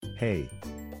Hey,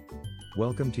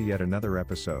 welcome to yet another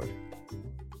episode.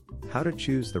 How to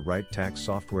choose the right tax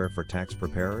software for tax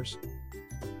preparers?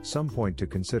 Some point to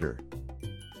consider.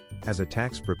 As a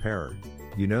tax preparer,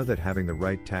 you know that having the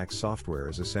right tax software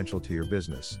is essential to your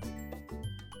business.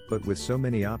 But with so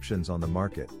many options on the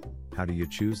market, how do you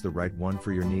choose the right one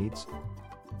for your needs?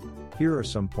 Here are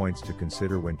some points to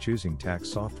consider when choosing tax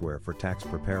software for tax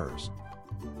preparers.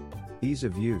 Ease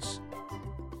of use.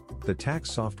 The tax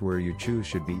software you choose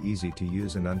should be easy to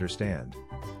use and understand.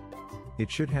 It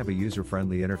should have a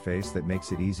user-friendly interface that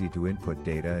makes it easy to input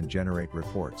data and generate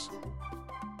reports.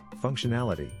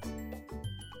 Functionality.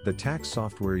 The tax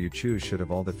software you choose should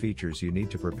have all the features you need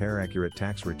to prepare accurate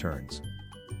tax returns.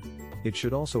 It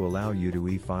should also allow you to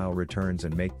e-file returns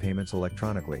and make payments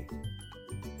electronically.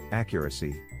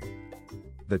 Accuracy.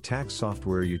 The tax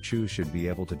software you choose should be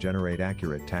able to generate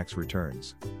accurate tax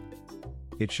returns.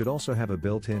 It should also have a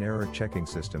built-in error checking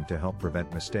system to help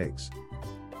prevent mistakes.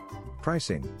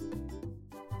 Pricing.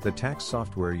 The tax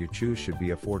software you choose should be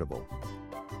affordable.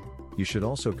 You should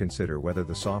also consider whether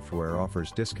the software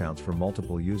offers discounts for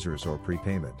multiple users or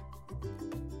prepayment.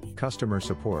 Customer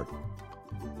support.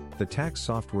 The tax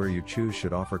software you choose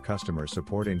should offer customer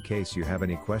support in case you have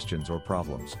any questions or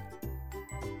problems.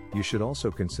 You should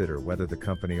also consider whether the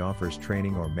company offers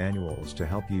training or manuals to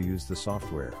help you use the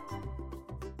software.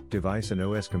 Device and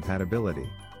OS compatibility.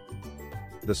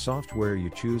 The software you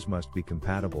choose must be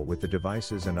compatible with the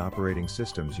devices and operating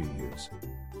systems you use.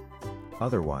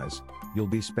 Otherwise, you'll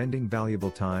be spending valuable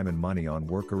time and money on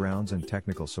workarounds and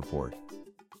technical support.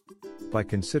 By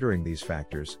considering these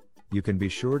factors, you can be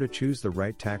sure to choose the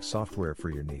right tax software for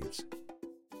your needs.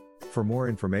 For more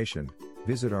information,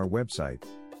 visit our website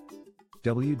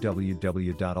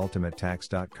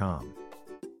www.ultimatetax.com.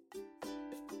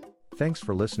 Thanks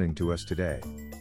for listening to us today.